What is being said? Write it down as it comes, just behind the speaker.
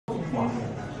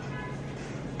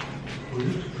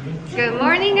Good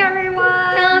morning,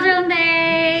 everyone. Hello,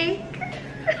 Joanday.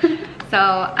 So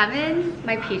I'm in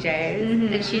my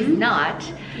PJs and she's not,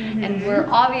 and we're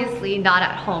obviously not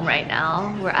at home right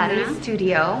now. We're at a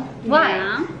studio.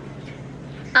 Why?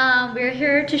 Yeah. We're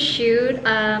here to shoot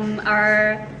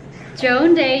our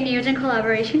Joanday Neogen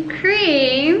collaboration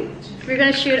cream. We're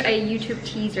gonna shoot a YouTube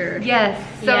teaser. Yes.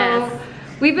 So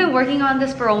we've been working on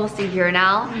this for almost a year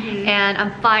now, and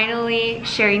I'm finally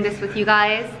sharing this with you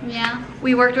guys. Yeah.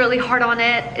 We worked really hard on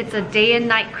it. It's a day and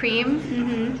night cream,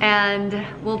 and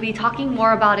we'll be talking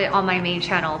more about it on my main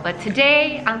channel. But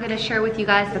today, I'm gonna share with you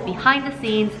guys the behind the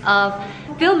scenes of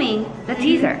filming the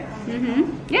teaser.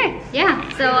 Yay! Yeah,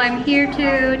 so I'm here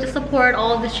to support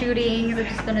all the shooting. We're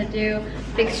just gonna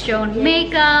fix Joan's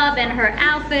makeup and her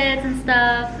outfits and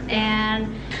stuff.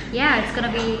 And yeah, it's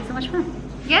gonna be so much fun.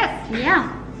 Yes! Yeah.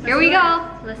 Here we go.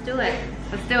 Let's do it.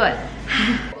 Let's do it.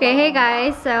 Okay, hey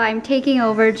guys, so I'm taking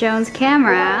over Joan's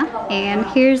camera and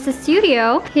here's the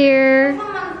studio. Here,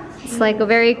 it's like a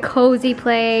very cozy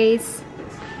place.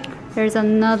 There's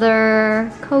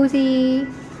another cozy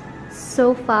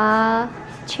sofa,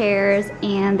 chairs,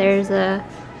 and there's a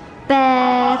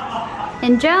bed.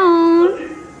 And Joan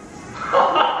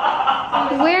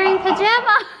wearing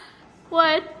pajama.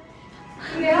 What?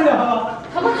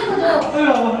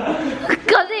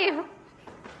 Kasi,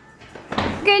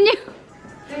 can you?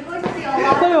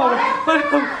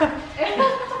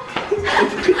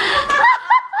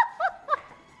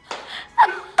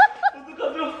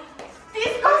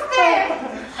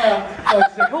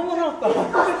 진짜 혐오스럽다.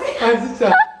 진짜.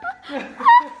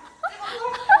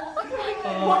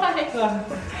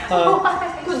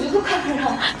 이거 누구 카메라?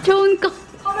 좋은 거.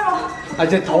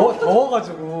 이제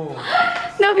더워가지고.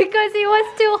 No, because he was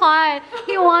too hot.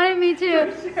 He wanted me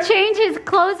to change his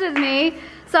clothes with me.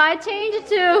 So I changed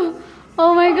to,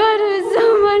 oh my god, it was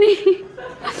so funny.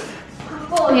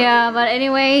 Yeah, but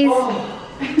anyways.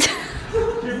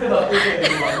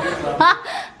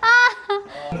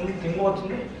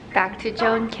 Back to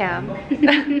Joan Cam.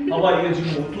 봐봐, 이게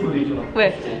지금 옷도로 돼 있잖아.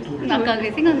 왜? 아까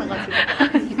그게 생각나가지고.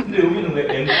 근데 여기는 왜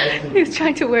M? He was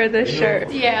trying to wear this shirt.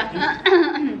 Yeah.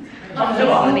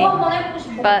 Funny.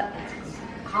 But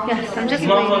yes, I'm just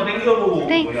한번 waiting. 땡겨보고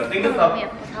Thanks. 그냥 땡겼다.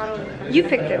 You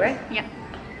picked it, right? Yeah.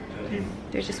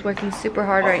 They're just working super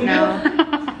hard right now.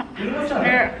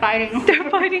 They're fighting. They're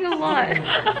fighting a lot.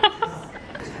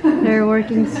 They're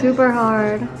working super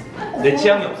hard. 내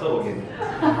취향이 없어 거기는.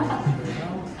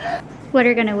 What are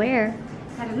you gonna wear?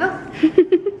 I don't know.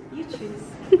 You choose.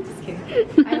 Just kidding.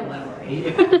 I don't want to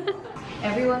worry.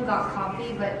 Everyone got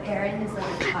coffee, but Erin is like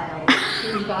a child.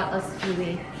 She got a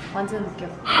smoothie. 완전 웃겨.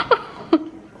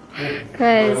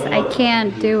 Because I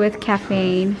can't do with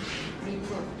caffeine.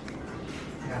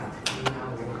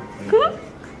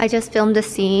 I just filmed a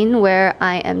scene where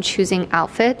I am choosing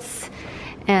outfits,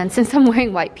 and since I'm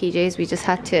wearing white PJs, we just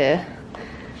had to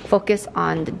focus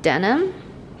on the denim.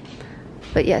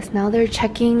 But yes, now they're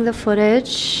checking the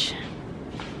footage.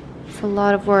 It's a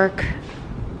lot of work.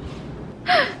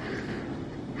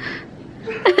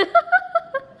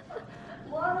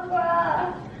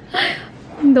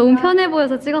 너무 편해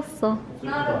보여서 찍었어.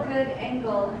 Not a good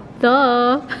angle.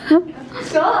 Duh.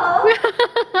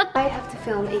 I have to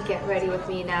film a get ready with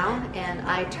me now, and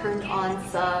I turned on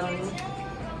some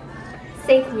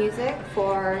safe music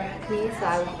for me so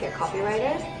I won't get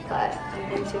copyrighted, but I'm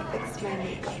going to fix my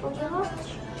makeup a little.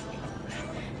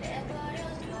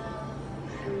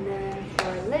 And then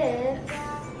for lips,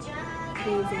 I'm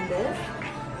using this.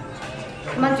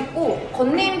 그만 찍고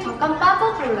건님 잠깐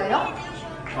빠져줄래요?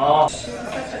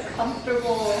 Such a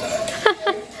comfortable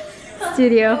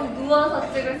Studio.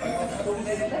 누워서 찍을 수 있어서 너무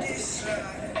좋은데?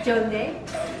 좋은데?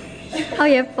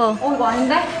 예뻐. 이거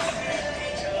아닌데?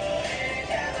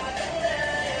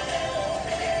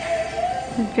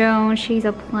 Joan, she's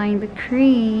applying the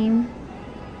cream,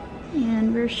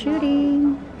 and we're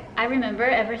shooting. I remember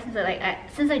ever since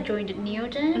since I joined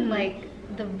Neogen, like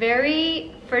the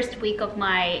very first week of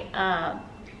my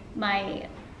my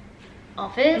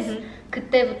office,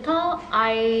 그때부터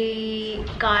I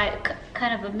got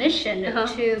kind of a mission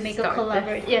to make a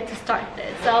collaboration. Yeah, to start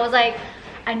this. So I was like,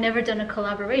 I never done a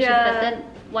collaboration, but then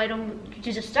why don't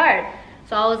you just start?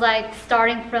 So I was like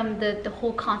starting from the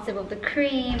whole concept of the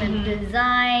cream and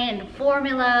design and the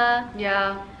formula.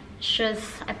 Yeah. It's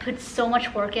just, I put so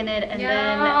much work in it, and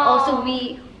then also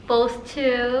we both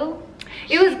too.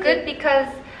 It was good because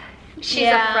she's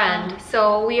a friend,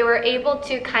 so we were able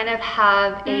to kind of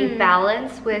have a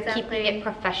balance with keeping it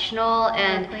professional,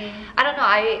 and I don't know,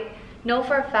 know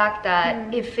for a fact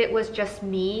that if it was just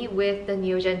me with the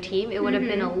Neogen team, it would have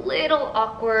been a little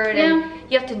awkward, and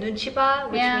you have to 눈치 봐,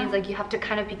 which means like you have to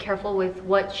kind of be careful with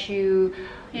what you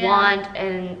want,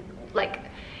 and like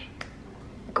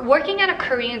working at a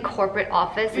Korean corporate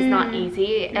office is not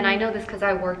easy, and I know this because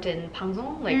I worked in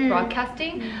방송, like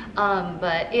broadcasting,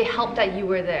 but it helped that you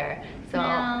were there. So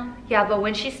yeah, but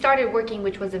when she started working,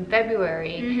 which was in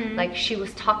February, like she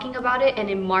was talking about it, and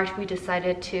in March we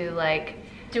decided to like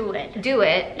do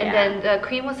it, and then the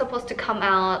cream was supposed to come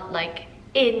out like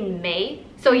in May.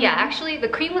 So yeah, actually the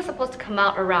cream was supposed to come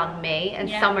out around May and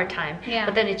summertime,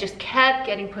 but then it just kept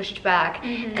getting pushed back,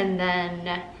 and then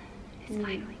it's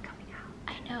finally coming out.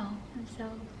 I know, I'm so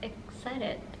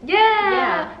excited.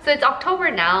 Yeah. So it's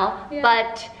October now,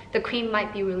 but the cream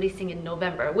might be releasing in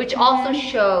November, which also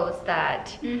shows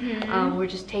that we're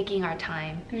just taking our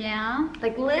time. Yeah.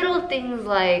 Like little things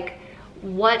like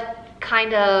what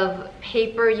kind of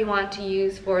paper you want to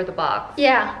use for the box.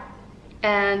 Yeah.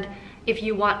 And if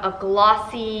you want a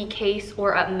glossy case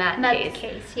or a matte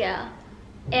case. Yeah.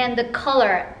 And the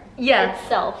color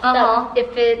itself. That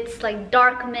if it's like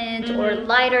dark mint or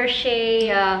lighter shade.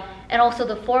 Yeah. And also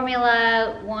the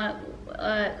formula,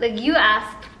 like you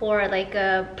asked for like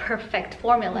a perfect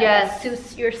formula that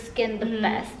suits your skin the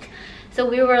best. So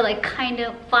we were like kind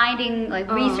of finding, like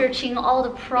researching all the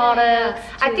products.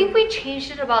 I think we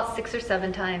changed it about 6 or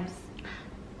 7 times.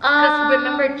 Because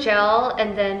remember gel,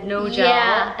 and then no gel,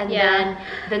 and then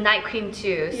the night cream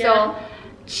too. So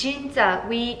진짜,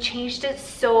 we changed it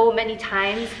so many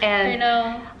times, and I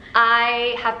know.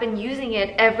 I have been using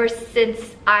it ever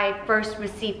since I first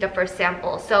received the first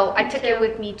sample. So I took it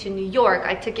with me to New York,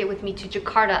 I took it with me to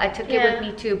Jakarta, I took it with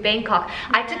me to Bangkok,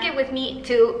 I took it with me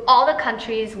to all the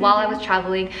countries while I was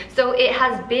traveling. So it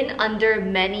has been under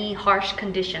many harsh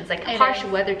conditions, like harsh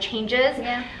weather changes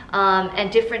and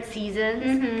different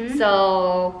seasons.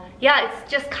 So yeah,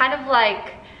 it's just kind of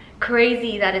like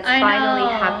crazy that it's finally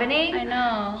happening. I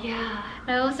know. Yeah.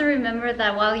 I also remember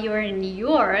that while you were in New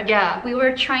York, we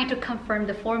were trying to confirm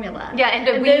the formula. Yeah, and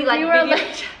then we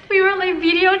were like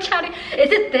video chatting. Is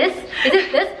it this? Is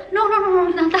it this? No,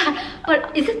 not that.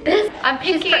 But is it this? I'm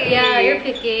picky. Yeah, you're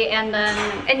picky, and then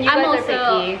you guys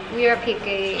are picky. We are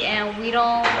picky, and we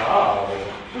don't.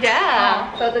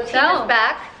 Yeah. So the team is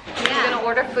back. We're gonna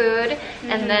order food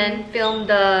and then film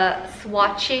the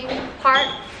swatching part.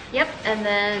 Yep, and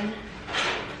then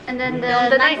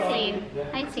the night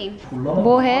scene.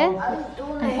 뭐해?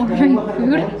 Ordering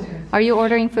food. Are you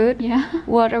ordering food? Yeah.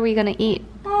 What are we gonna eat?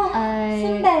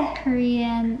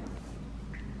 Korean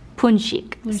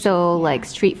punshik. So like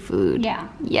street food. Yeah.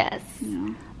 Yes.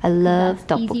 Yeah. I love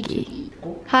That's easy to tteokbokki. eat.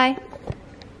 Hi.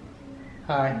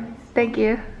 Thank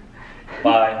you.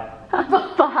 Bye.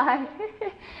 Bye.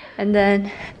 And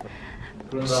then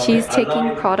she's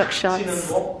taking product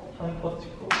shots.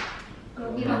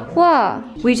 Wow,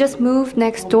 we just moved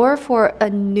next door for a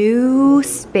new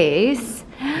space.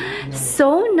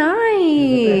 So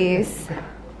nice.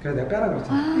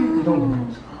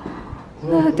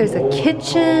 Look, there's a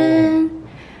kitchen.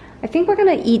 I think we're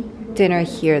gonna eat dinner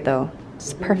here though.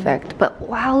 It's perfect. But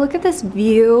wow, look at this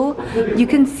view. You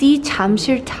can see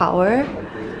잠실 Tower.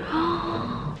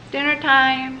 Dinner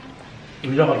time.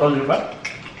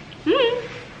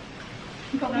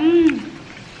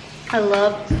 I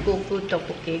love school food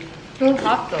tteokbokki.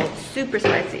 Hot though, super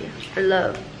spicy. I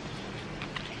love.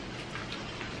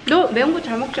 너 매운 거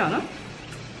잘 먹지 않아?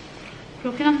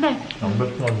 그렇긴 한데.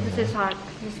 This is hot.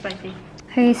 This is spicy.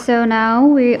 Okay, so now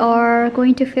we are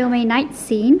going to film a night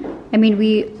scene. I mean,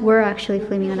 we were actually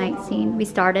filming a night scene. We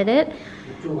started it.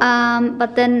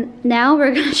 But then now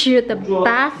we're gonna shoot the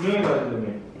bath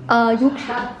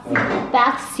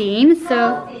scene.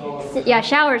 So yeah,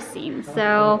 shower scene.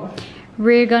 So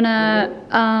we're gonna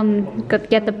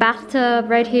get the bathtub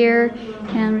right here,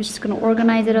 and we're just gonna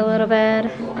organize it a little bit.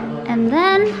 And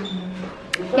then,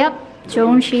 yep,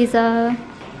 Joan, she's there.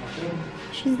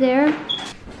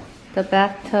 The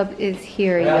bathtub is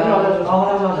here.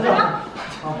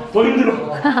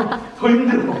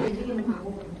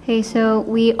 Okay, so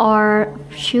we are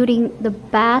shooting the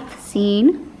bath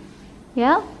scene.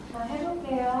 Yeah.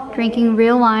 Drinking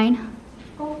real wine.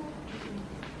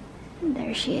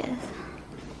 There she is.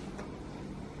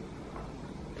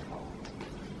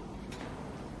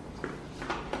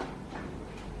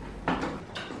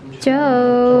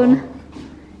 Joan.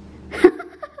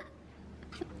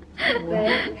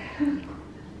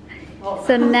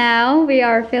 So now we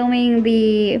are filming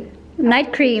the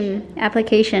night cream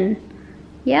application.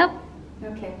 Yep.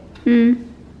 Okay. And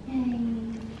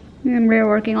we're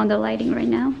working on the lighting right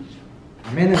now.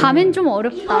 밤엔 좀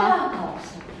어렵다.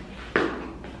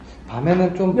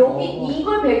 밤에는 좀 여기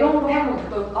이걸 배경으로 하면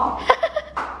어떨까?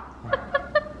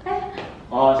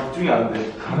 아 집중이 안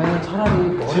돼. 밤에는 차라리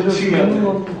머리를 I 집중이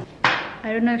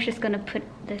don't know if she's gonna put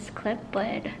this clip,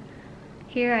 but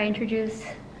here I introduce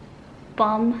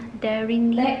Bum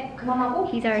Darini. 네, 그만하고.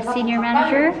 He's our 제가 senior 더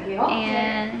manager, 가까이 올게요.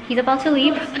 and he's about to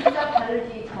leave. 진짜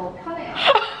바르기 더 편해요.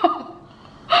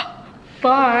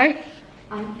 Bye.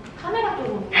 아니, 카메라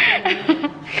쪽으로.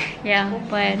 Yeah,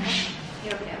 but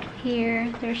이렇게요.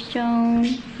 here there's Joan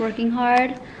working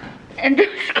hard, and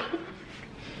there's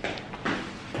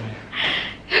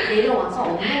내려와서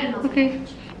엉덩이만. okay.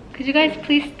 Could you guys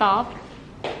please stop?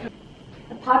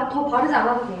 더 바르지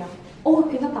않아도 돼요.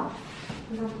 괜찮다.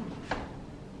 괜찮다.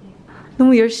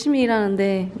 너무 열심히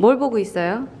일하는데 뭘 보고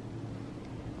있어요?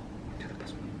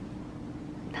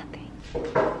 Nothing.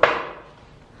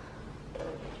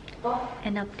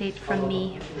 An update from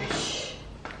me.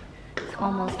 It's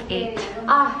almost 8.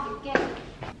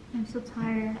 I'm so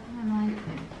tired. I'm like,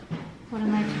 what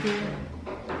am I to do?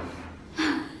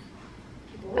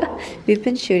 We've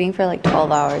been shooting for like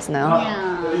 12 hours now.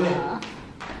 Yeah.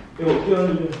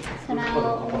 So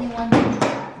now only one.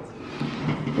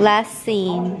 Last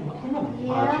scene.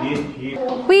 아 뒤에.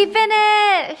 We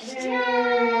finished!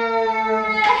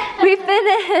 We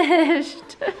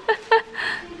finished!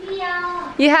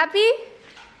 You happy?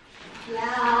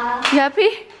 Yeah. You happy?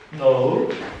 No.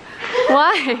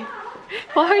 Why?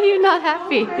 Why are you not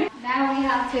happy? Now we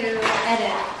have to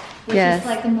edit, which Yes. is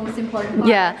like the most important part.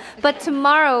 Yeah, but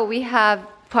tomorrow we have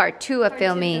part 2 of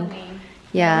filming. We're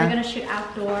Yeah. gonna shoot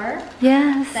outdoor.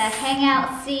 Yes. The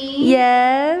hangout scene.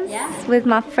 Yes. Yeah. With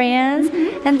my friends.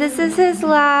 And this is his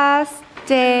last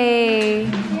day.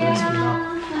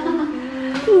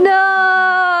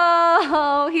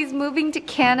 No! He's moving to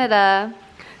Canada.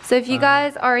 So if you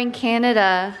guys are in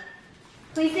Canada,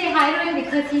 Please say hi to him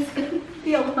because he's gonna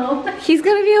be alone. he's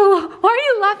gonna be alone. Why are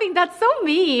you laughing? That's so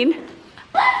mean.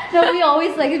 No, we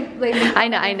always like I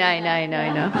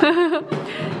know.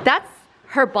 That's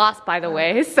her boss, by the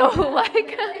way. So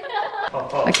like,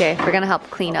 okay, we're gonna help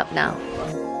clean up now.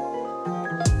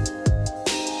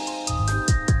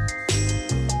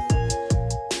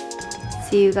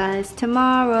 See you guys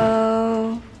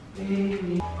tomorrow.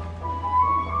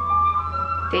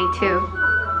 Day 2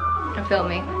 of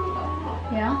filming.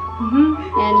 Yeah.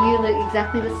 And you look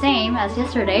exactly the same as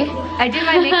yesterday. I did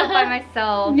my makeup by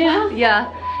myself. Yeah.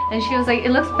 Yeah. And she was like,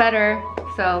 it looks better.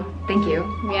 So thank you.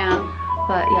 Yeah.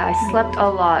 But yeah, I slept a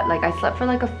lot. Like I slept for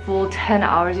like a full 10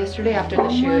 hours yesterday after the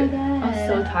shoot. I was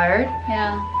so tired.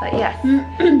 Yeah. But yes,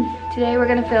 today we're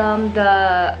gonna film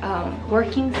the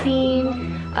working scene,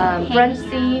 brunch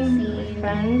scene with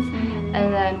friends,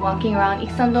 and then walking around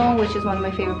Iksan-dong, which is one of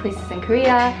my favorite places in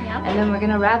Korea. Yep. And then we're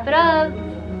gonna wrap it up.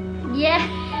 Yeah.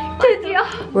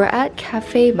 We're at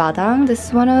Cafe Madang. This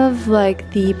is one of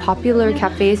like the popular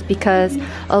cafes because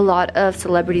a lot of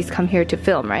celebrities come here to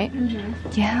film, right?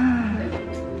 Yeah.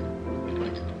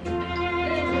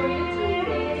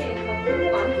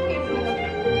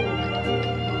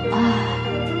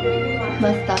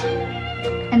 Basta.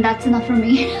 And that's enough for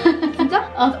me.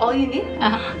 That's all you need?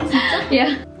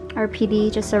 Yeah. Our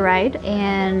PD just arrived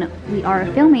and we are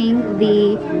filming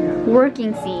the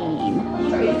working scene.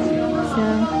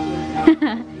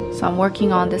 So I'm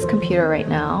working on this computer right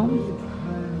now.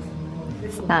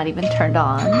 It's not even turned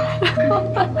on.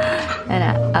 And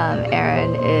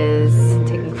Erin is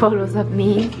taking photos of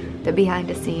me, the behind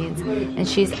the scenes, and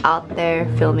she's out there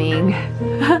filming,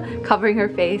 covering her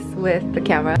face with the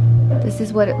camera. This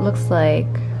is what it looks like.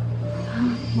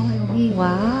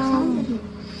 Wow.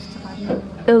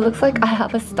 It looks like I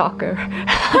have a stalker.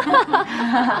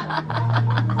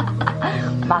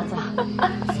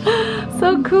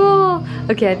 So cool.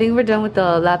 Okay, I think we're done with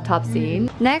the laptop scene.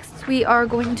 Next, we are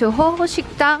going to Hoho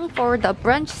Shikdang for the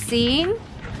brunch scene.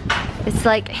 It's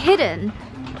like hidden.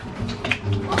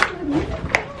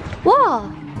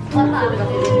 Whoa!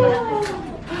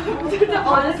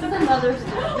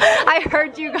 I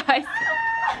heard you guys.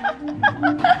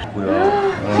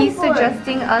 He's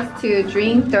suggesting us to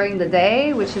drink during the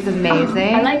day, which is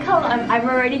amazing. I like how I'm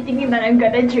already thinking that I'm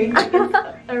gonna drink.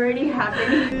 It's already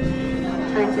happening.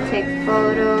 Trying to take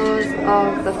photos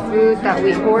of the food that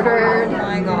we ordered. Oh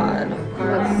my god. It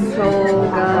looks so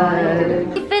good.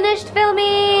 We finished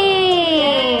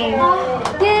filming!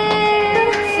 Yay!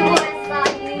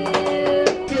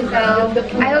 So,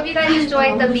 I hope you guys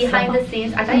enjoyed the behind the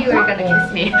scenes. I thought you were gonna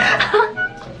kiss me.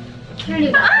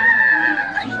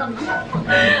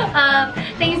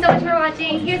 Thank you so much for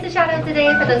watching. Here's the shout out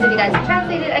today for those of you guys who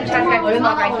translated and transcribed this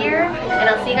vlog right here. And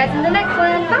I'll see you guys in the next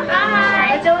one.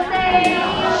 Bye!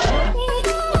 Joanday!